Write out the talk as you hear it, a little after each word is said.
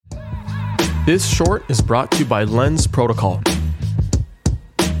This short is brought to you by Lens Protocol.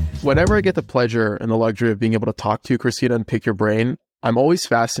 Whenever I get the pleasure and the luxury of being able to talk to you, Christina, and pick your brain, I'm always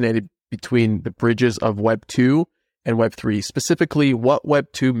fascinated between the bridges of Web2 and Web3, specifically what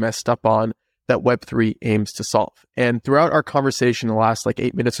Web2 messed up on that Web3 aims to solve. And throughout our conversation in the last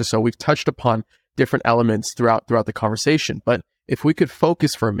 8 minutes or so, we've touched upon different elements throughout the conversation. But if we could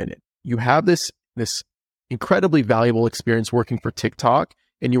focus for a minute, you have this incredibly valuable experience working for TikTok,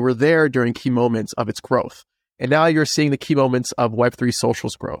 and you were there during key moments of its growth. And now you're seeing the key moments of Web3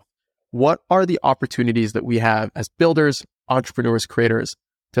 social's growth. What are the opportunities that we have as builders, entrepreneurs, creators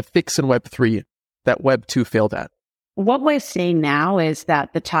to fix in Web3 that Web2 failed at? What we're seeing now is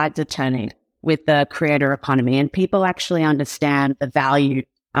that the tides are turning with the creator economy, and people actually understand the value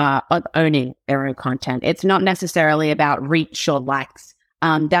of owning their own content. It's not necessarily about reach or likes.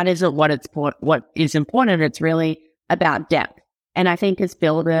 That isn't what is important. It's really about depth. And I think as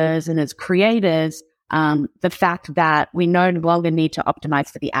builders and as creators, the fact that we no longer need to optimize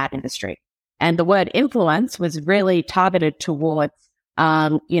for the ad industry. And the word influence was really targeted towards,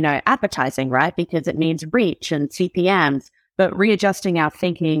 advertising, right? Because it means reach and CPMs, but readjusting our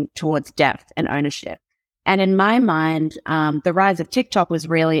thinking towards depth and ownership. And in my mind, the rise of TikTok was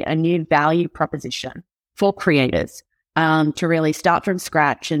really a new value proposition for creators to really start from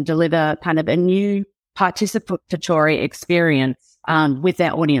scratch and deliver kind of a new participatory experience with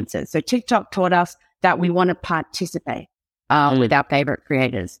their audiences. So TikTok taught us that we want to participate with our favorite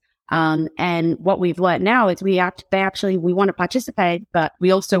creators. And what we've learned now is we want to participate, but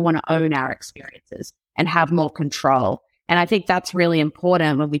we also want to own our experiences and have more control. And I think that's really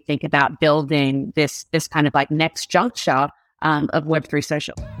important when we think about building this kind of next juncture of Web3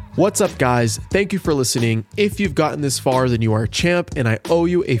 social. What's up, guys? Thank you for listening. If you've gotten this far, then you are a champ, and I owe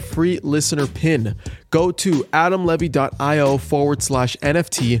you a free listener pin. Go to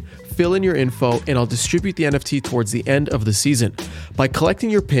adamlevy.io/NFT, fill in your info, and I'll distribute the NFT towards the end of the season. By collecting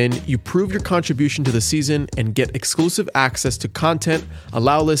your pin, you prove your contribution to the season and get exclusive access to content,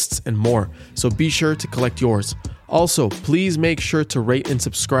 allow lists, and more. So be sure to collect yours. Also, please make sure to rate and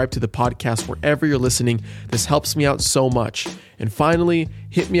subscribe to the podcast wherever you're listening. This helps me out so much. And finally,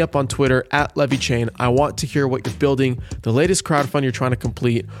 hit me up on Twitter @LevyChain. I want to hear what you're building, the latest crowdfund you're trying to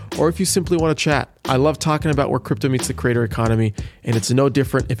complete, or if you simply want to chat. I love talking about where crypto meets the creator economy, and it's no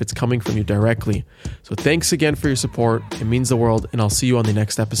different if it's coming from you directly. So thanks again for your support. It means the world, and I'll see you on the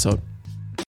next episode.